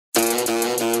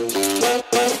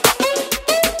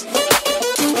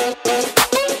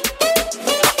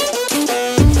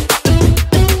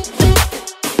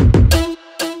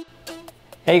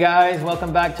guys,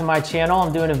 welcome back to my channel.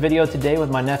 I'm doing a video today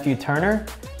with my nephew Turner,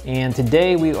 and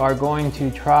today we are going to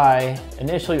try,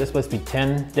 initially it was supposed to be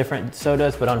 10 different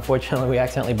sodas, but unfortunately we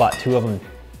accidentally bought 2 of them,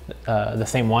 the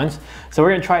same ones. So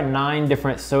we're gonna try 9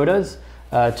 different sodas.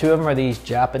 2 of them are these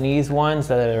Japanese ones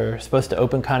that are supposed to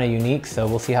open kind of unique, so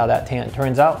we'll see how that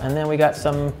turns out. And then we got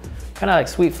some kind of like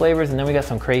sweet flavors, and then we got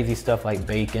some crazy stuff like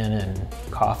bacon and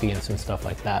coffee and some stuff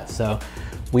like that. So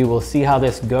we will see how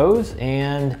this goes,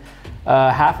 and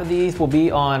half of these will be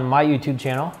on my YouTube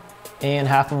channel and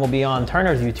half of them will be on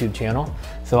Turner's YouTube channel.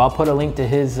 So I'll put a link to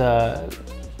his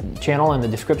channel in the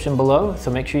description below. So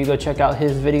make sure you go check out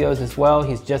his videos as well.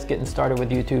 He's just getting started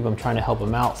with YouTube. I'm trying to help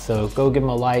him out. So go give him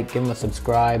a like, give him a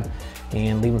subscribe,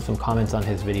 and leave him some comments on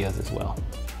his videos as well.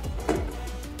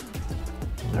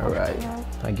 All right,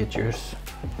 I get yours.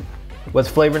 What's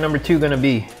flavor number 2 gonna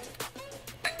be?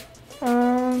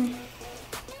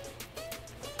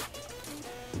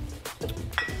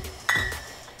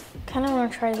 Kind of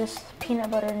want to try this peanut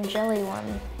butter and jelly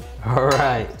one. All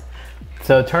right.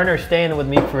 So Turner's staying with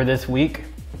me for this week,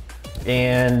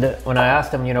 and when I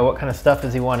asked him, you know, what kind of stuff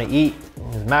does he want to eat, it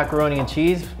was macaroni and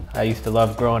cheese. I used to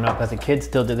love growing up as a kid,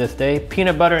 still to this day.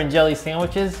 Peanut butter and jelly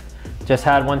sandwiches. Just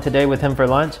had one today with him for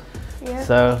lunch. Yep.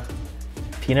 So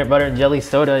peanut butter and jelly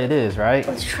soda it is, right?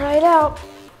 Let's try it out.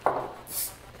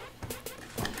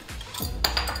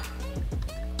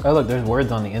 Oh look, there's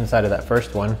words on the inside of that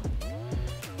first one.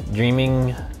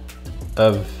 Dreaming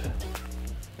of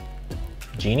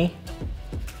Genie?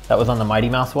 That was on the Mighty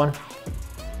Mouse one?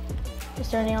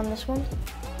 Is there any on this one?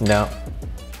 No.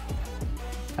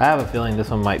 I have a feeling this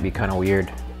one might be kind of weird.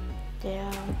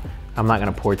 Yeah. I'm not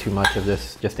gonna pour too much of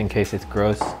this just in case it's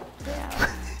gross.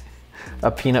 Yeah. A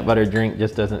peanut butter drink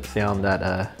just doesn't sound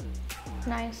that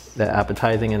nice. That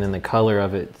appetizing, and then the color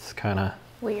of it's kind of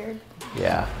weird.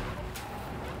 Yeah.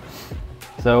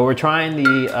 So we're trying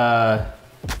the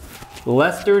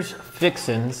Lester's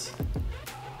Fixins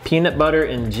peanut butter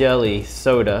and jelly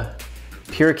soda,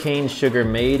 pure cane sugar,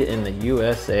 made in the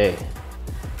USA.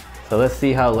 So let's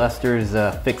see how Lester's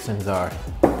Fixins are.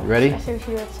 You ready? I see we should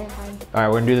do it at the same time. All right,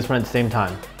 we're gonna do this one at the same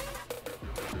time.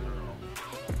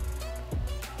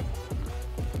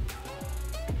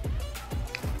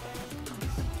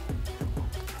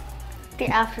 The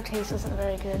aftertaste isn't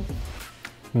very good.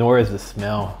 Nor is the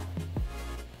smell.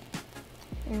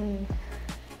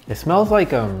 It smells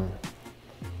like kind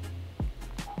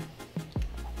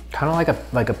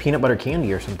of like a peanut butter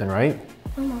candy or something, right?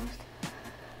 Almost.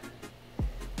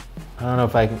 I don't know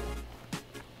if I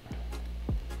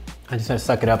just gonna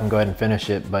suck it up and go ahead and finish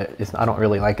it, but I don't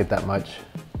really like it that much.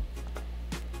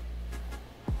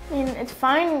 I mean, it's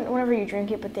fine whenever you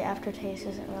drink it, but the aftertaste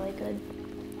isn't really good.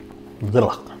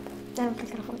 Little. I don't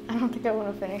think I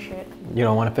want to finish it. You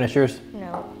don't want to finish yours?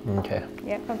 No. Okay.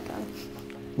 Yep, I'm done.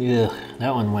 Yeah,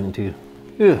 that one went too.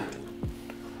 Ugh.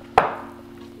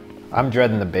 I'm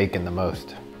dreading the bacon the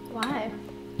most. Why?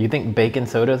 You think bacon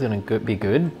soda is gonna be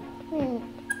good? I mean,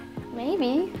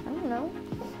 maybe. I don't know.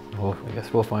 Well, I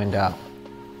guess we'll find out.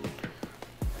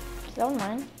 Is that one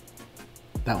mine?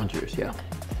 That one's yours, yeah.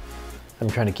 I'm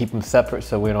trying to keep them separate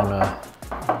so we don't.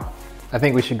 I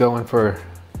think we should go in for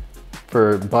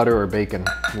butter or bacon.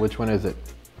 Which one is it?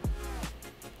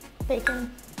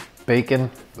 Bacon.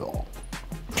 Bacon. Oh.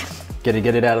 Get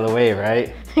it out of the way,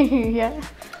 right? Yeah.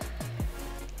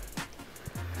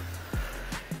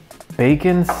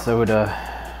 Bacon soda.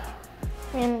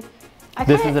 I mean,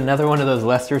 This is another one of those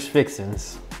Lester's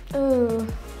Fixins. Ooh.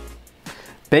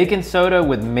 Bacon soda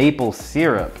with maple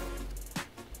syrup.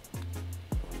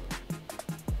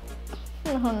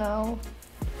 Oh no.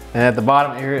 And at the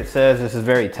bottom here it says, this is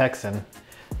very Texan,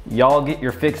 y'all get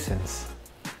your fixins.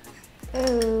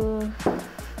 Ooh.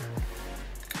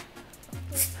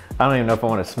 I don't even know if I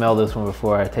want to smell this one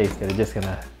before I taste it. It's just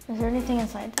gonna... Is there anything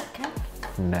inside that cap?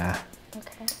 Nah.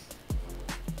 Okay.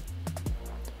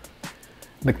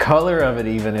 The color of it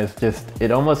even is just, it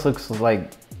almost looks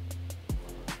like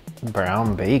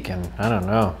brown bacon. I don't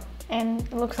know. And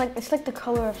it looks like, it's like the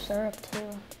color of syrup too.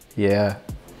 Yeah.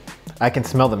 I can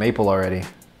smell the maple already.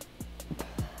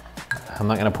 I'm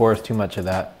not gonna pour us too much of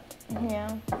that.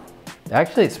 Yeah.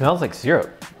 Actually, it smells like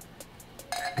syrup.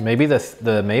 Maybe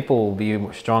the maple will be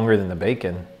stronger than the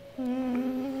bacon.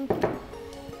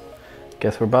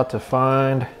 Guess we're about to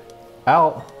find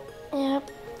out.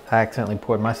 Yep. I accidentally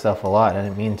poured myself a lot. I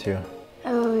didn't mean to.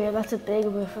 Oh yeah, that's a big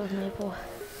whiff of maple.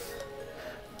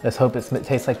 Let's hope it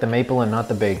tastes like the maple and not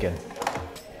the bacon.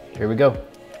 Here we go.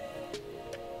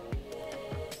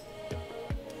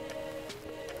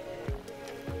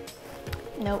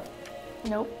 Nope.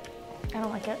 Nope. I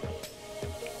don't like it.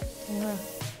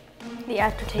 The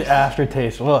aftertaste. The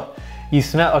aftertaste. Well, You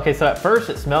smell, okay, so at first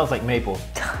it smells like maple.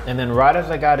 And then right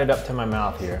as I got it up to my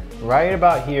mouth here, right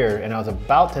about here, and I was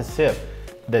about to sip,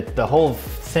 the whole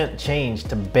scent changed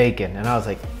to bacon. And I was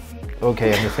like,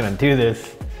 okay, I'm just gonna do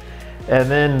this.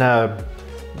 And then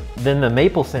the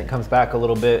maple scent comes back a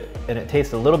little bit and it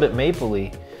tastes a little bit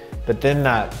mapley, but then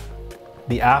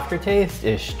the aftertaste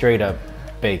is straight up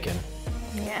bacon.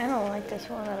 Yeah, I don't like this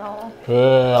one at all.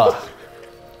 Ugh.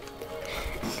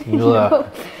 No.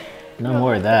 No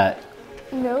more of that.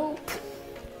 Nope.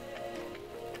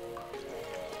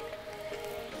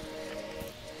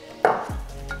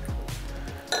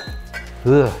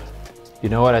 Ugh. You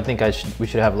know what? I think we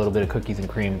should have a little bit of cookies and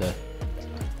cream to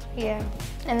Yeah,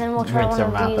 and then we'll try rinse one our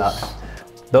of mouth these.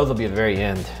 out. Those will be at the very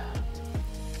end.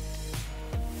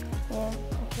 Yeah,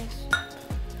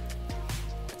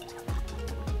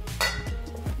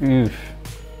 Oof.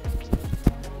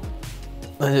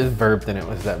 I just burped and it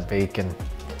was that bacon.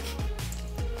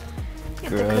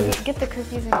 Get the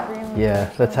cookies and cream.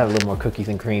 Yeah, let's have a little more cookies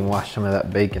and cream. Wash some of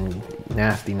that bacon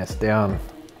nastiness down.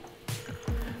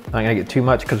 Not gonna get too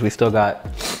much because we still got,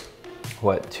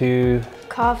 what, 2?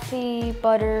 Coffee,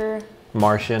 butter.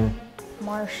 Martian.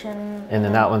 And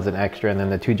then that one's an extra, and then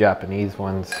the 2 Japanese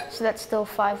ones. So that's still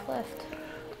 5 left.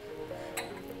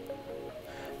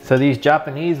 So these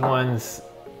Japanese ones,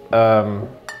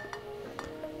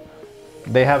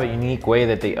 they have a unique way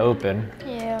that they open.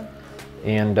 Yeah.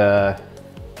 And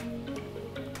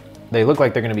they look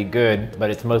like they're gonna be good, but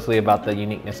it's mostly about the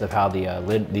uniqueness of how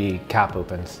the cap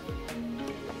opens.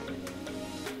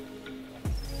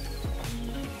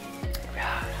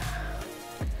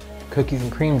 Cookies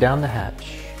and cream down the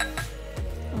hatch.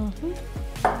 Mm-hmm.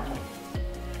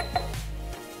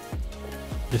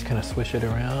 Just kind of swish it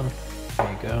around.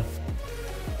 There you go.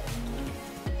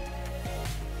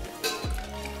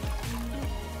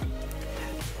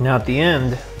 Now at the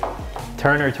end,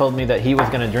 Turner told me that he was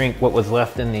gonna drink what was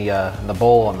left in the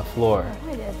bowl on the floor.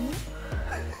 No, I didn't.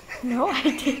 No, I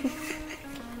didn't.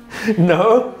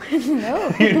 No?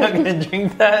 No. You're not gonna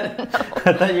drink that? No.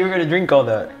 I thought you were gonna drink all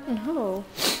that. No.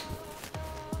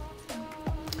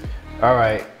 All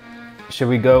right, should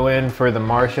we go in for the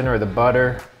Martian or the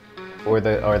butter or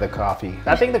the coffee?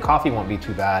 I think the coffee won't be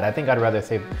too bad. I think I'd rather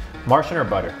say Martian or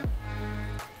butter.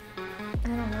 I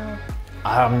don't know.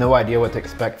 I have no idea what to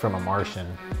expect from a Martian.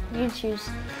 You choose.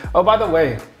 Oh, by the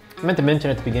way, I meant to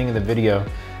mention at the beginning of the video.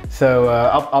 So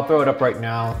I'll throw it up right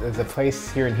now. There's a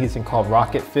place here in Houston called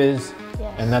Rocket Fizz.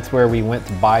 Yes. And that's where we went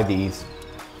to buy these.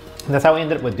 And that's how we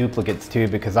ended up with duplicates too,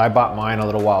 because I bought mine a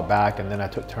little while back and then I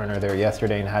took Turner there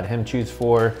yesterday and had him choose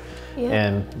 4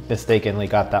 and mistakenly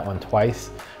got that one twice.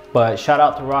 But shout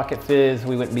out to Rocket Fizz.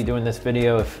 We wouldn't be doing this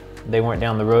video if they weren't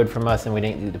down the road from us and we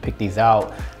didn't need to pick these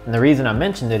out. And the reason I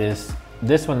mentioned it is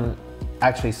this one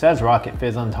actually says Rocket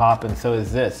Fizz on top and so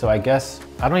is this. So I guess,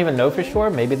 I don't even know for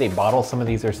sure, maybe they bottle some of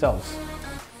these themselves.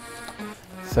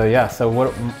 So yeah, so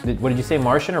what did you say,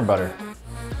 Martian or butter?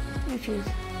 You choose.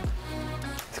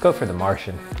 Let's go for the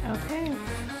Martian. Okay.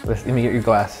 Let me get your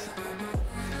glass.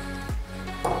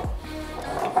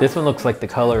 This one looks like the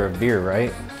color of beer,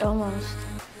 right? Almost.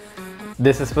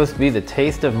 This is supposed to be the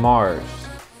taste of Mars.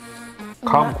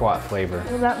 Kumquat flavor.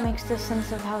 Well, that makes the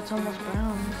sense of how it's almost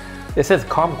brown. It says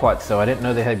kumquats though. I didn't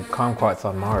know they had kumquats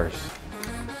on Mars.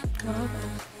 Oh,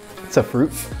 It's a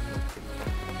fruit.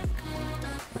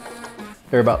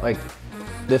 They're about like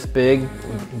this big,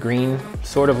 green,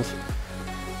 sort of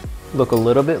look a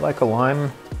little bit like a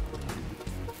lime.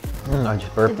 I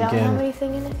just burped Did that again. have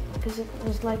anything in it? Because it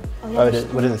was like, oh, yeah, Oh,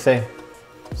 what does it say?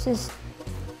 It says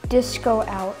disco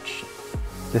ouch.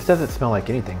 This doesn't smell like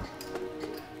anything.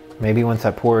 Maybe once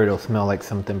I pour it, it'll smell like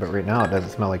something, but right now it doesn't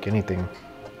smell like anything.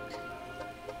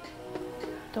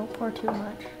 Don't pour too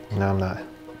much. No, I'm not.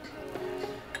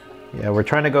 Yeah, we're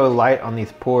trying to go light on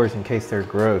these pours in case they're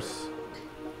gross.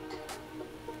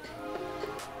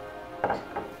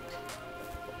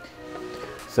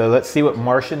 So let's see what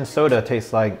Martian soda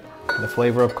tastes like. The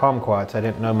flavor of kumquats. I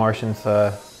didn't know Martians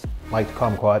liked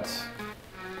kumquats.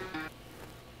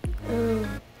 Ooh.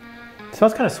 It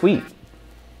smells kind of sweet.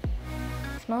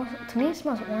 To me, it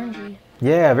smells orangey.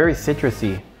 Yeah, very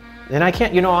citrusy. And I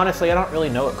can't, honestly, I don't really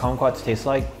know what kumquats taste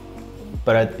like,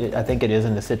 but I think it is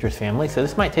in the citrus family. So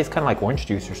this might taste kind of like orange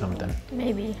juice or something.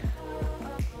 Maybe.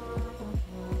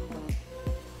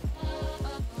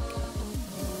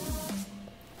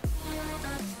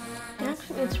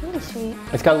 Actually, it's really sweet.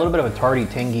 It's got a little bit of a tarty,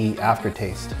 tangy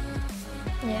aftertaste.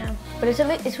 Yeah, but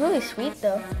it's really sweet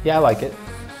though. Yeah, I like it.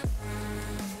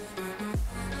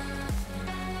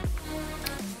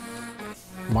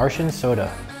 Martian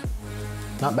soda.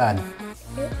 Not bad.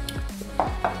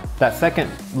 That second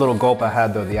little gulp I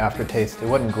had though, the aftertaste, it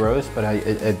wasn't gross, but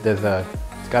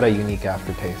it's got a unique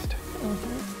aftertaste.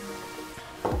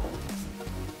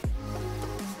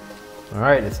 All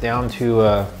right, it's down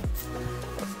to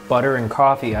butter and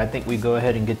coffee. I think we go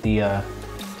ahead and get the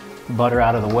butter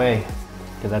out of the way,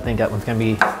 because I think that one's gonna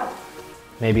be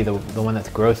maybe the one that's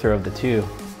grosser of the two.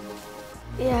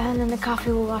 Yeah, and then the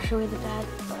coffee will wash away the bad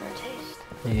butter taste.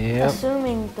 Yeah.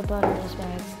 Assuming the butter is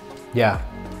bad. Yeah,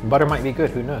 butter might be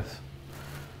good, who knows?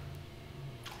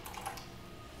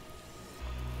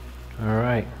 All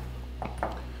right.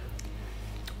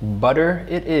 Butter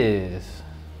it is.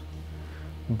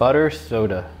 Butter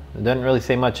soda. It doesn't really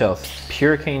say much else.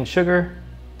 Pure cane sugar,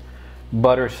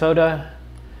 butter soda.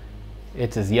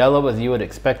 It's as yellow as you would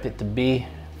expect it to be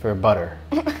for butter.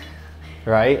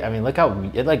 Right? I mean, look how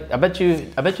it I bet you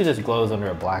this glows under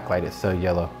a black light. It's so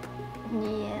yellow.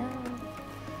 Yeah.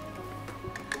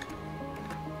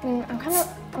 I mean,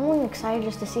 I'm really excited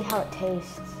just to see how it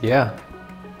tastes. Yeah.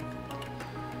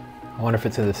 I wonder if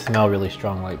it's gonna smell really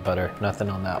strong like butter. Nothing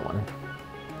on that one.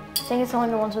 I think it's only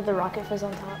the ones with the rocket fizz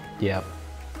on top. Yep.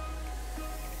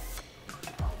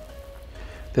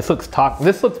 This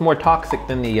looks more toxic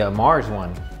than the Mars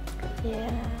one.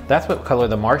 Yeah. That's what color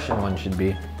the Martian one should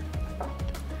be.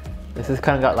 This has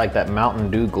kind of got like that Mountain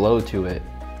Dew glow to it.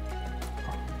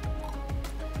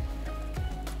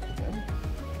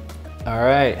 All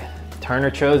right, Turner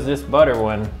chose this butter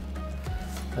one.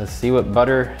 Let's see what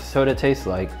butter soda tastes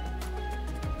like.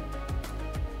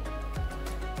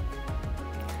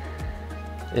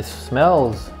 It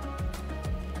smells,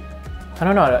 I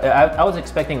don't know, I was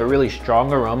expecting a really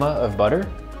strong aroma of butter,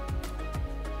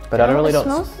 but I really don't,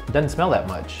 it doesn't smell that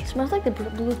much. It smells like the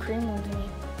blue cream one to me.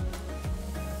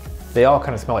 They all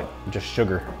kind of smell like just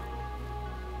sugar.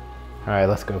 All right,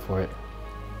 let's go for it.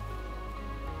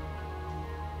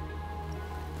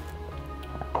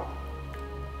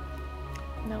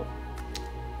 Nope.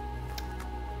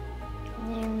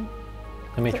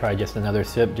 Let me try just another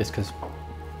sip, just because.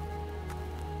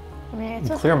 I mean, it's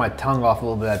clear my tongue off a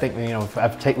little bit. I think, you know,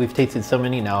 we've tasted so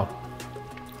many now.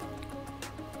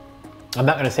 I'm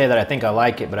not gonna say that I think I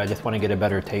like it, but I just want to get a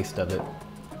better taste of it.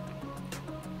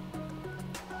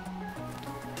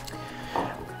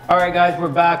 All right, guys, we're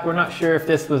back. We're not sure if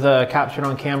this was captured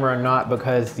on camera or not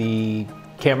because the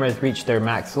cameras reached their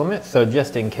max limit. So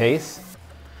just in case,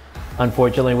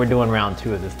 unfortunately, we're doing round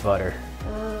 2 of this butter.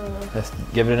 Let's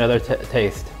give it another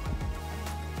taste.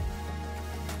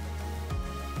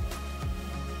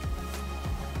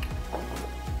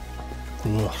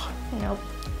 Ugh. Nope.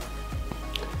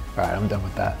 All right, I'm done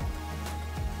with that.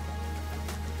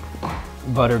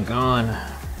 Butter gone.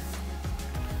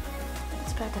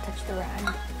 It's about to touch the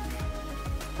rag.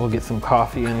 We'll get some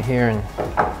coffee in here and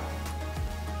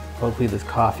hopefully this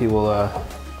coffee will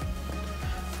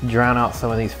drown out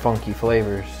some of these funky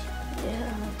flavors.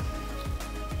 Yeah.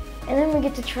 And then we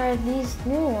get to try these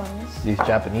new ones. These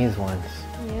Japanese ones.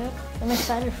 Yep. I'm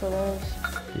excited for those.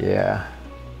 Yeah.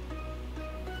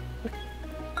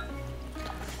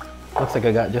 Looks like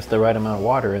I got just the right amount of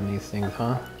water in these things,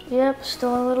 huh? Yep,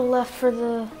 still a little left for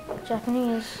the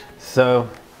Japanese. So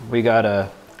we got a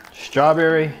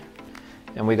strawberry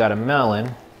and we got a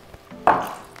melon.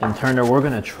 And Turner, we're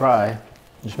gonna try,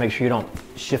 just make sure you don't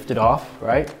shift it off,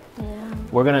 right? Yeah.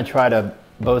 We're gonna try to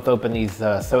both open these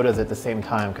sodas at the same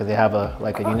time because they have a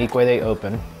unique way they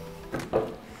open.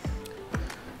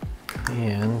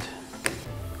 And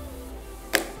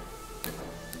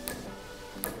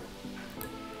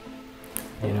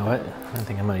you know what? I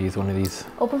think I'm gonna use one of these.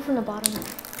 Open from the bottom.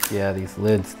 Yeah, these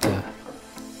lids to.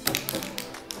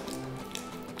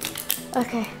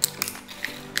 Okay.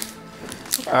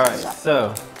 All right, so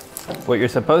what you're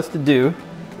supposed to do,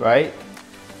 right?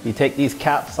 You take these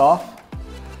caps off.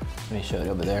 Let me show it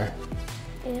over there.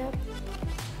 Yep.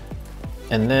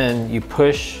 And then you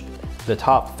push the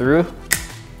top through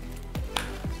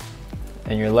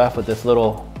and you're left with this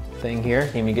little thing here.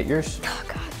 Can you get yours? Oh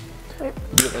God. Wait.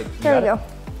 There we go.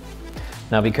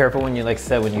 Now be careful when you, like I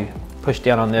said, when you push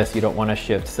down on this, you don't want to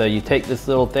shift. So you take this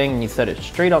little thing and you set it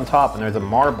straight on top and there's a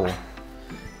marble.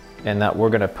 And that we're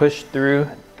gonna push through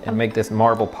and make this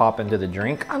marble pop into the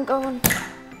drink. I'm going.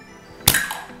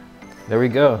 There we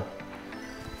go.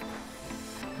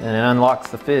 And it unlocks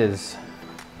the fizz.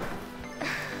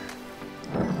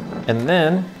 And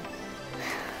then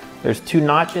there's 2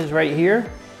 notches right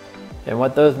here. And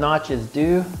what those notches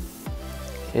do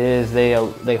is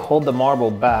they hold the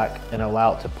marble back and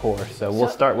allow it to pour. So we'll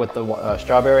start with the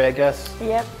strawberry, I guess.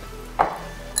 Yep.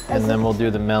 And then we'll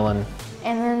do the melon.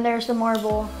 And then there's the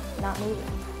marble not moving.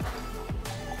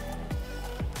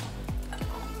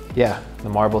 Yeah, the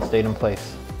marble stayed in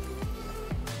place.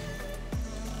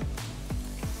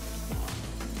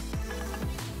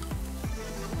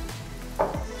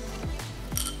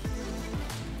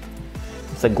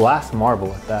 It's a glass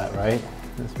marble at that, right?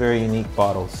 It's very unique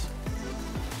bottles.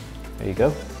 There you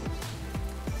go.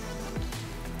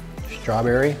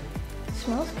 Strawberry. It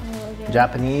smells kind of really good.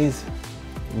 Japanese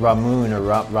Ramun or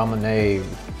Ramune.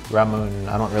 Ramun,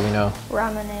 I don't really know.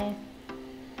 Ramune.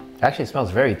 Actually, it smells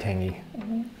very tangy.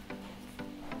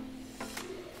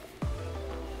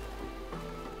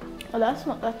 Oh,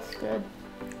 that's good.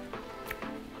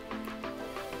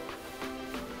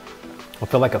 I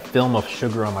feel like a film of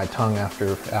sugar on my tongue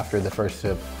after the first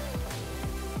sip.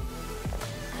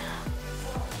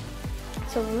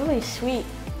 It's really sweet.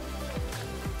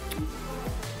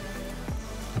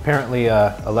 Apparently,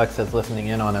 Alexa's listening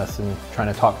in on us and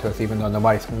trying to talk to us, even though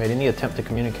nobody's made any attempt to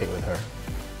communicate with her.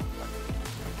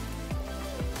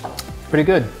 Pretty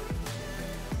good.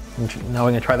 Now we're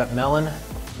gonna try that melon.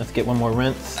 Let's get one more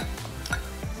rinse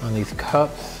on these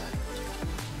cups.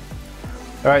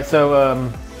 All right,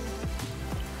 so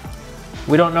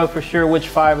we don't know for sure which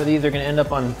 5 of these are gonna end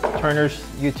up on Turner's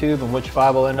YouTube and which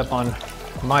 5 will end up on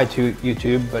my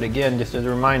YouTube. But again, just as a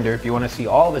reminder, if you wanna see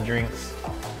all the drinks,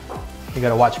 you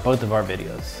gotta watch both of our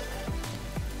videos.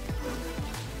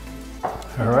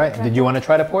 All right, did you wanna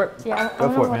try to pour it? Yeah, Go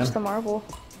for it, man. Watch the marble.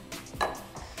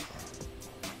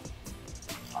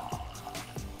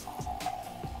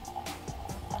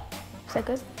 Is that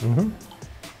good? Mm-hmm.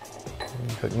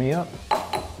 Hook me up.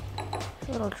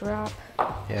 A little drop.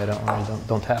 Yeah,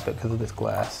 don't tap it because of this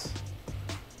glass.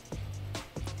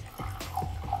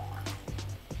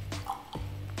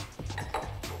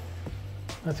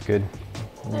 That's good.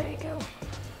 There you go.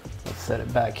 Let's set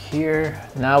it back here.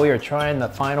 Now we are trying the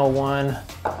final one,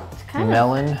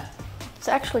 melon. It's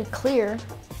actually clear.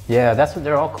 Yeah, that's what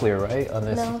they're all clear, right? On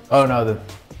this. No. Oh no,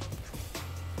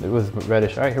 it was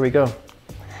reddish. All right, here we go.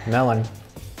 Melon.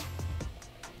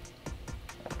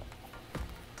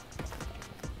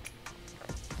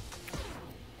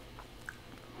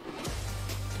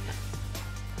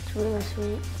 It's really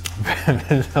sweet.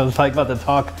 I was like about to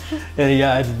talk, and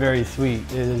yeah, it's very sweet.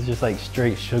 It is just like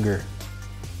straight sugar.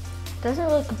 Doesn't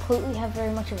really completely have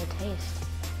very much of a taste.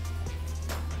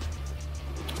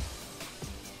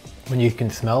 When you can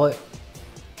smell it,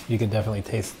 you can definitely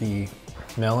taste the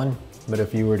melon. But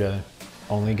if you were to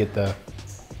only get the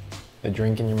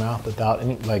drink in your mouth without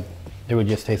any, like, it would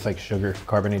just taste like sugar,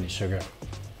 carbonated sugar.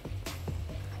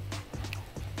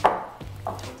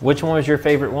 Which one was your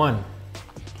favorite one?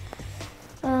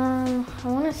 I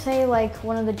want to say like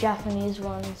one of the Japanese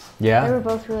ones. Yeah? They were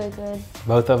both really good.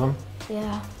 Both of them?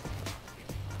 Yeah.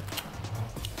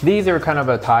 These are kind of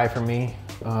a tie for me.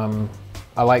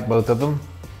 I like both of them.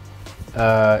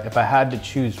 If I had to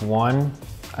choose one,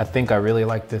 I think I really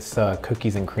like this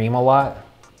cookies and cream a lot,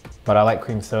 but I like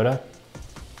cream soda.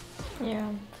 Yeah.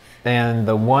 And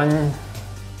the one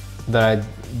that I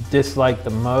dislike the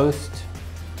most,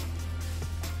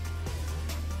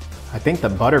 I think the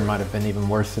butter might have been even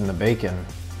worse than the bacon.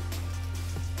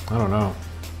 I don't know.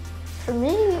 For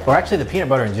me, Or actually the peanut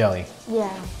butter and jelly. yeah.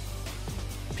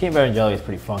 Peanut butter and jelly is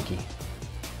pretty funky.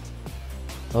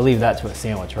 We'll leave that to a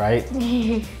sandwich, right?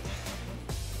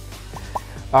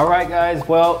 All right, guys,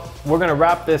 well, we're gonna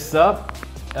wrap this up.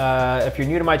 If you're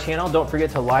new to my channel, don't forget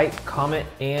to like, comment,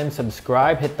 and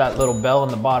subscribe. Hit that little bell in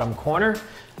the bottom corner.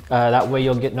 That way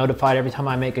you'll get notified every time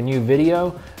I make a new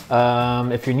video.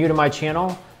 If you're new to my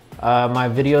channel, my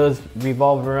videos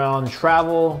revolve around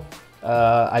travel.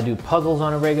 I do puzzles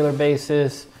on a regular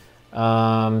basis.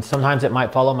 Sometimes it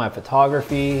might follow my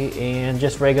photography and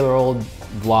just regular old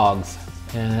vlogs.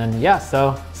 And yeah,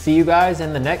 so see you guys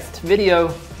in the next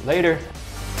video. Later.